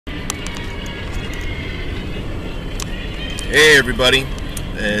Hey everybody,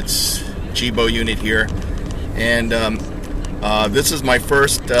 it's gbounit here, and this is my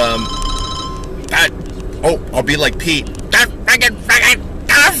first. I'll be like Pete. That friggin'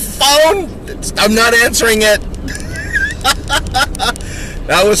 phone! I'm not answering it.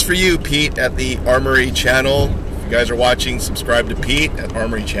 That was for you, Pete, at the Armory channel. If you guys are watching, subscribe to Pete at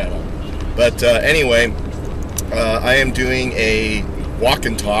Armory channel. But anyway, I am doing a walk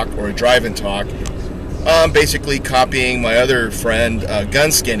and talk or a drive and talk. Basically copying my other friend,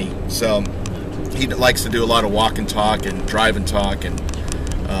 Gun Skinny. So he likes to do a lot of walk and talk and drive and talk, and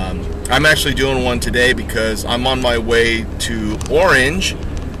I'm actually doing one today because I'm on my way to Orange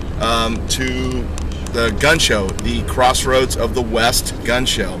to the gun show, the CrossRoads of the West gun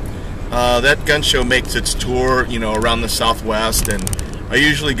show. That gun show makes its tour, around the Southwest, and I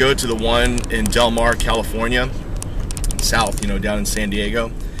usually go to the one in Del Mar, California, south, down in San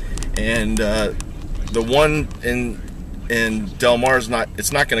Diego, and the one in Del Mar is not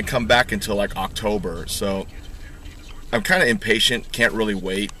going to come back until like October, so I'm kind of impatient, can't really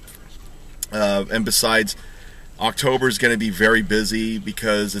wait. And besides, October is going to be very busy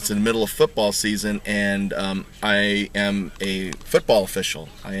because it's in the middle of football season, and I am a football official.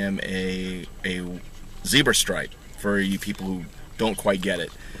 I am a zebra stripe for you people who don't quite get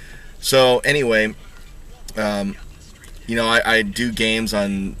it. So anyway, I do games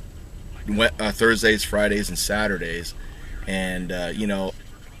on Thursdays, Fridays, and Saturdays, and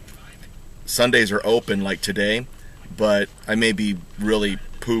Sundays are open like today, but I may be really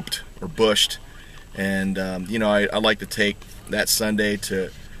pooped or bushed, and I like to take that Sunday to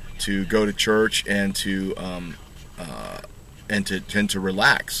go to church and to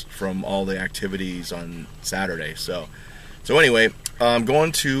relax from all the activities on Saturday. So anyway, I'm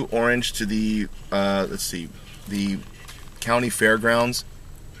going to Orange to the the county fairgrounds,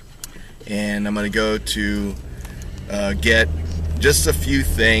 and I'm going to go to get just a few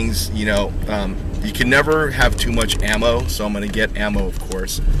things. You can never have too much ammo, so I'm going to get ammo, of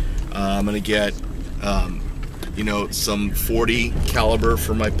course. I'm going to get some 40 caliber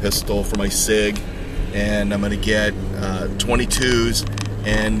for my pistol, for my SIG, and I'm going to get 22s.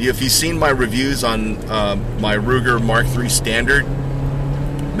 And if you've seen my reviews on my Ruger Mark III Standard,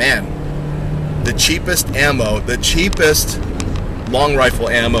 man, the cheapest ammo, the cheapest long rifle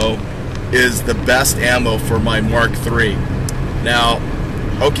ammo is the best ammo for my Mark III. Now,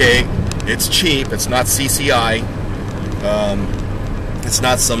 okay, it's cheap, it's not CCI, it's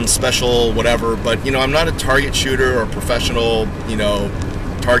not some special whatever, but I'm not a target shooter or a professional,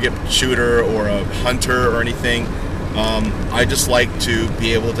 target shooter or a hunter or anything. I just like to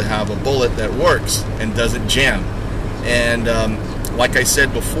be able to have a bullet that works and doesn't jam. And like I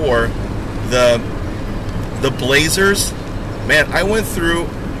said before, the Blazers, man, I went through,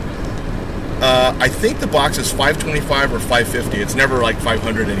 I think the box is 525 or 550. It's never like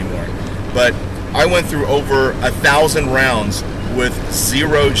 500 anymore. But I went through over 1,000 rounds with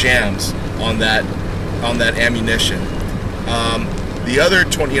 0 jams on that ammunition. The other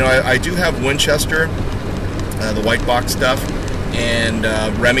 20, I do have Winchester, the white box stuff, and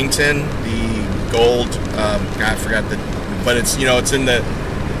Remington, the gold. I forgot but it's it's in the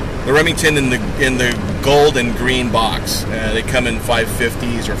Remington in the gold and green box. They come in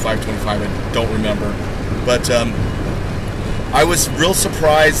 550s or 525. I don't remember, but I was real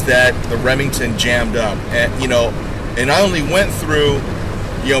surprised that the Remington jammed up, and I only went through,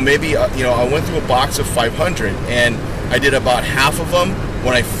 I went through a box of 500, and I did about half of them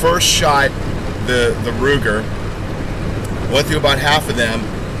when I first shot the Ruger. Went through about half of them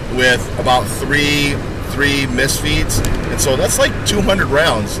with about three misfeeds, and so that's like 200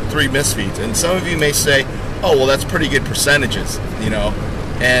 rounds, 3 misfeeds. And some of you may say, oh, well, that's pretty good percentages,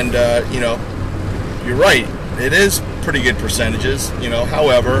 and you're right, it is pretty good percentages,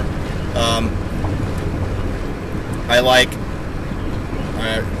 however,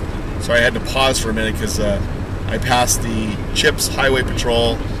 so I had to pause for a minute because I passed the CHIPS Highway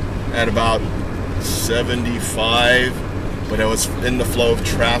Patrol at about 75, but I was in the flow of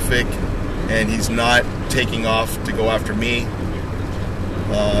traffic, and he's not taking off to go after me.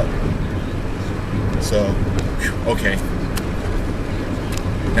 Okay.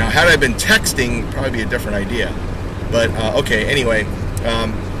 Now, had I been texting, it'd probably be a different idea. But okay. Anyway,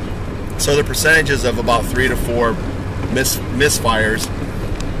 so the percentages of about 3 to 4 misfires,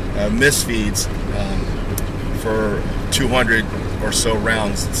 misfeeds for 200 or so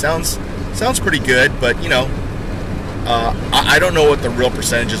rounds. It sounds pretty good, but I don't know what the real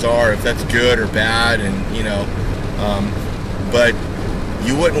percentages are, if that's good or bad, and but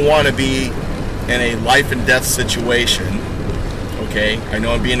you wouldn't want to be in a life and death situation. Okay, I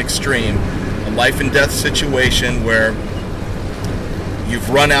know I'm being extreme. A life and death situation where you've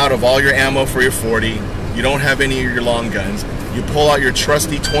run out of all your ammo for your 40, you don't have any of your long guns, you pull out your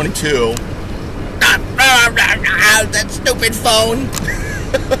trusty 22, that stupid phone.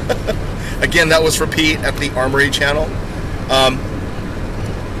 Again, that was for Pete at the Armory channel.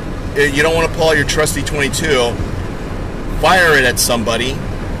 You don't want to pull out your trusty 22, fire it at somebody,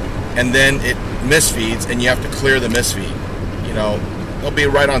 and then it misfeeds, and you have to clear the misfeed. You know, they'll be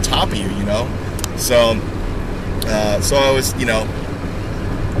right on top of you, you know. So I was, you know,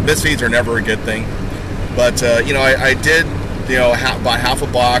 misfeeds are never a good thing. But, you know, I did, you know, buy half a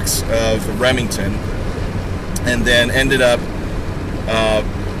box of Remington, and then ended up,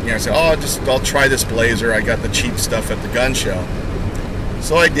 you know, I said, oh, I'll try this Blazer. I got the cheap stuff at the gun show.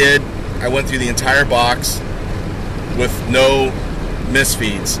 So I did. I went through the entire box with no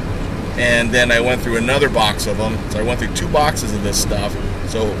misfeeds. And then I went through another box of them. So I went through 2 boxes of this stuff.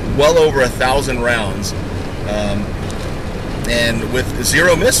 So well over 1,000 rounds. And with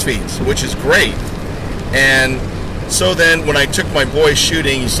 0 misfeeds, which is great. And so then when I took my boy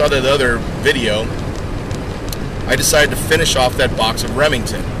shooting, you saw that other video, I decided to finish off that box of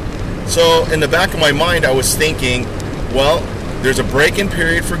Remington. So in the back of my mind, I was thinking, well, there's a break-in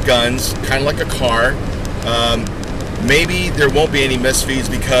period for guns, kind of like a car. Maybe there won't be any misfeeds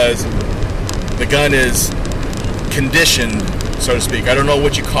because the gun is conditioned, so to speak. I don't know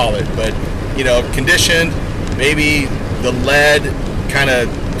what you call it, but, you know, conditioned. Maybe the lead kind of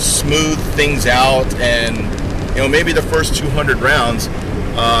smoothed things out, and, you know, maybe the first 200 rounds,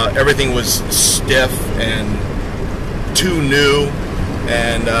 everything was stiff and too new,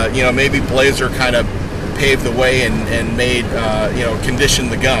 and, you know, maybe Blazer kind of paved the way and made, you know,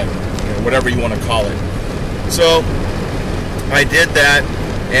 conditioned the gun, you know, whatever you want to call it. So I did that,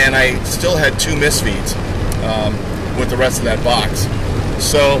 and I still had 2 misfeeds with the rest of that box.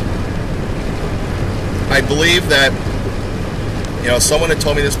 So I believe that, you know, someone had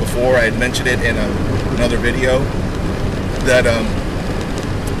told me this before. I had mentioned it in another video, that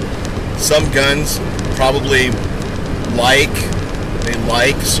some guns probably like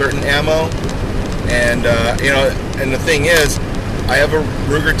certain ammo, and you know, and the thing is, I have a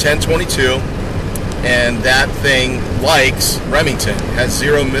Ruger 1022, and that thing likes Remington, has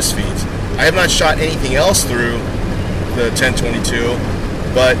 0 misfeeds. I have not shot anything else through the 1022,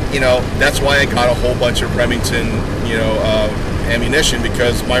 but, you know, that's why I got a whole bunch of Remington, you know, ammunition,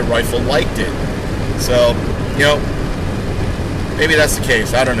 because my rifle liked it. So, you know, maybe that's the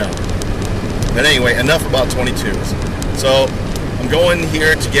case, I don't know. But anyway, enough about 22s. So I'm going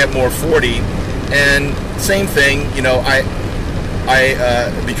here to get more 40, and same thing, you know,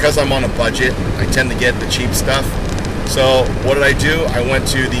 because I'm on a budget, I tend to get the cheap stuff. So what did I do? I went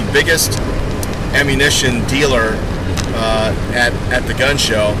to the biggest ammunition dealer at the gun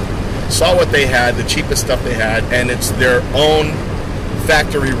show, saw what they had, the cheapest stuff they had, and it's their own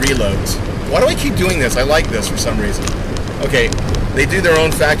factory reloads. Why do I keep doing this? I like this for some reason. Okay, they do their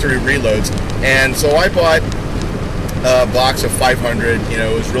own factory reloads, and so I bought a box of 500. You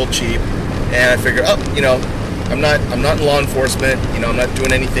know, it was real cheap, and I figured, oh, you know, I'm not in law enforcement. You know, I'm not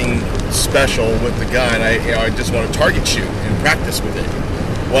doing anything special with the gun. I just want to target shoot and practice with it.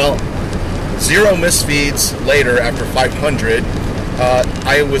 Well, 0 misfeeds later, after 500,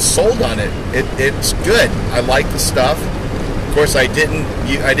 I was sold on it. It's good. I like the stuff. Of course, I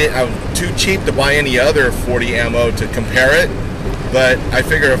was too cheap to buy any other 40 ammo to compare it. But I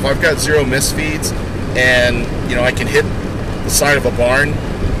figure if I've got 0 misfeeds, and, you know, I can hit the side of a barn,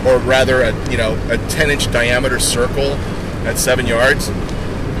 or rather a 10-inch diameter circle at 7 yards,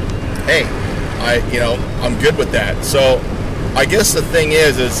 hey, I'm good with that. So I guess the thing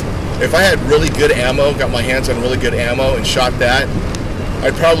is if I had really good ammo, got my hands on really good ammo and shot that,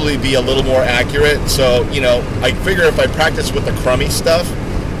 I'd probably be a little more accurate. So, you know, I figure if I practice with the crummy stuff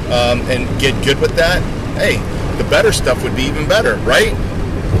and get good with that, hey, the better stuff would be even better, right?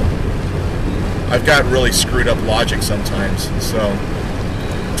 I've got really screwed up logic sometimes, so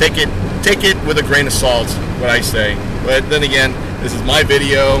take it with a grain of salt, what I say. But then again, this is my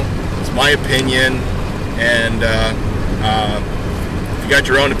video, it's my opinion, and if you got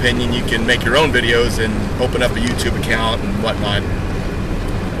your own opinion, you can make your own videos and open up a YouTube account and whatnot,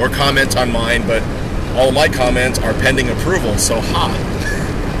 or comment on mine, but all of my comments are pending approval, so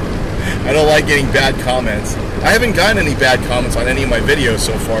I don't like getting bad comments. I haven't gotten any bad comments on any of my videos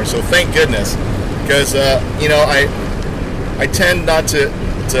so far, so thank goodness, because you know, I tend not to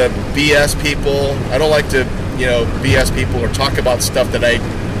BS people. I don't like to, you know, BS people or talk about stuff that I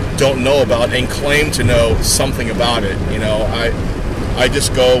don't know about and claim to know something about it. You know, I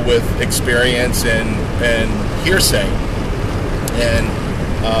just go with experience and hearsay, and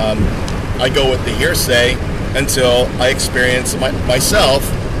I go with the hearsay until I experience myself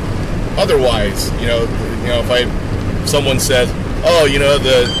otherwise. If someone says, oh,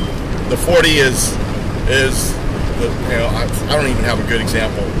 the 40 is I don't even have a good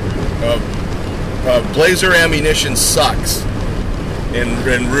example. Blazer ammunition sucks in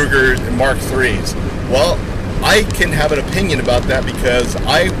Ruger Mark IIIs. Well, I can have an opinion about that because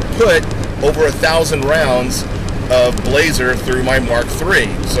I put over 1,000 rounds of Blazer through my Mark III.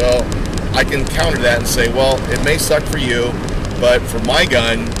 So I can counter that and say, well, it may suck for you, but for my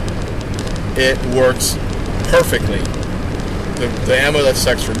gun, it works perfectly. The ammo that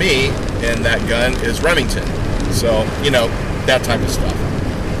sucks for me in that gun is Remington. So, that type of stuff.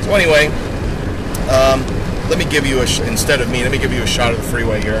 So anyway, let me give you instead of me, let me give you a shot of the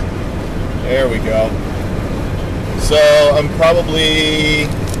freeway here. There we go. So I'm probably,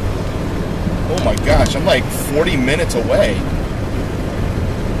 oh my gosh, I'm like 40 minutes away.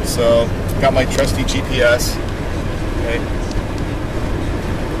 So got my trusty GPS, okay,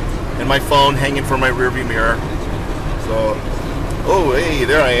 and my phone hanging from my rearview mirror. So, oh hey,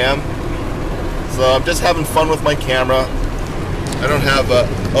 there I am. So I'm just having fun with my camera. I don't have a,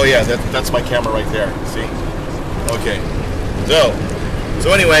 oh yeah, that's my camera right there, see? Okay,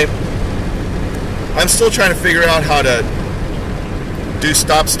 so anyway, I'm still trying to figure out how to do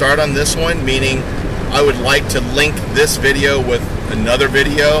stop-start on this one, meaning I would like to link this video with another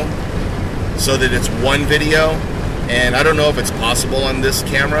video so that it's one video, and I don't know if it's possible on this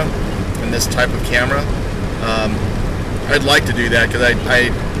camera, on this type of camera. I'd like to do that because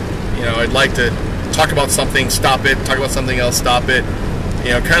I'd like to talk about something, stop it, talk about something else, stop it.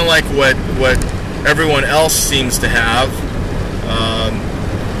 Kind of like what everyone else seems to have.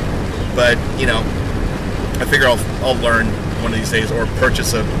 But I figure I'll learn one of these days, or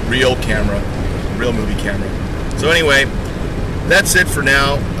purchase a real camera, real movie camera. So anyway, that's it for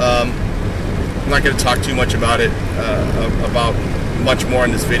now. I'm not going to talk too much about it, about much more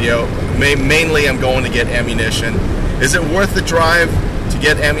in this video. Mainly, I'm going to get ammunition. Is it worth the drive to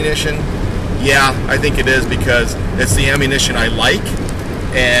get ammunition? Yeah, I think it is, because it's the ammunition I like,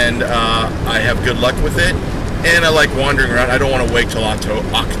 and I have good luck with it, and I like wandering around. I don't want to wait till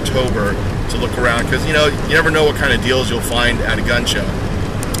October to look around, because you never know what kind of deals you'll find at a gun show.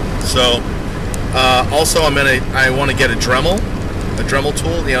 So also I want to get a Dremel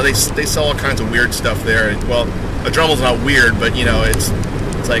tool. They sell all kinds of weird stuff there. Well, a Dremel's not weird, but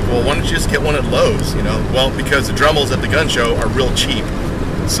it's like, well, why don't you just get one at Lowe's? Well, because the Dremels at the gun show are real cheap.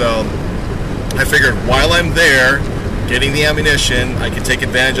 So I figured while I'm there getting the ammunition, I could take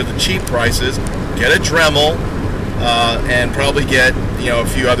advantage of the cheap prices, get a Dremel, and probably get a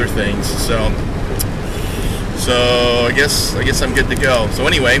few other things. So I guess I'm good to go. So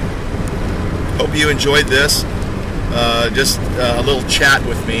anyway, hope you enjoyed this. Just a little chat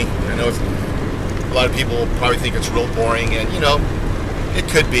with me. I know a lot of people probably think it's real boring, and it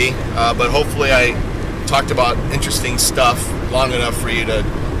could be, but hopefully I talked about interesting stuff long enough for you to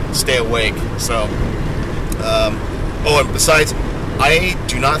stay awake. So and besides, I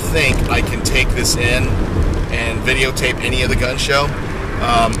do not think I can take this in and videotape any of the gun show.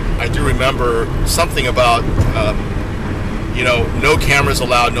 I do remember something about no cameras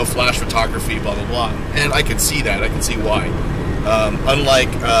allowed, no flash photography, blah blah blah, and I can see that. I can see why.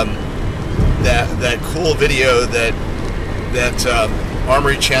 Unlike that cool video that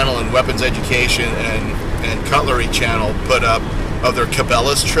Armory Channel and Weapons Education and Cutlery Channel put up of their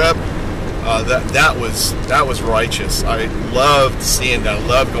Cabela's trip. That was righteous. I loved seeing that. I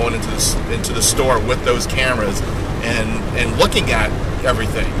loved going into the store with those cameras and looking at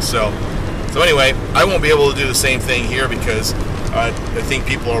everything. So anyway, I won't be able to do the same thing here because I think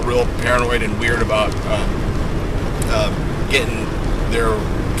people are real paranoid and weird about getting their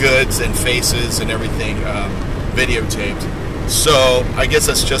goods and faces and everything videotaped. So I guess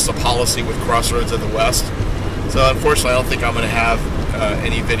that's just a policy with CrossRoads of the West. So unfortunately, I don't think I'm going to have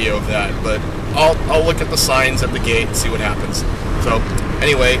any video of that, but I'll look at the signs at the gate and see what happens. So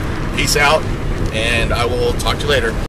anyway, peace out, and I will talk to you later.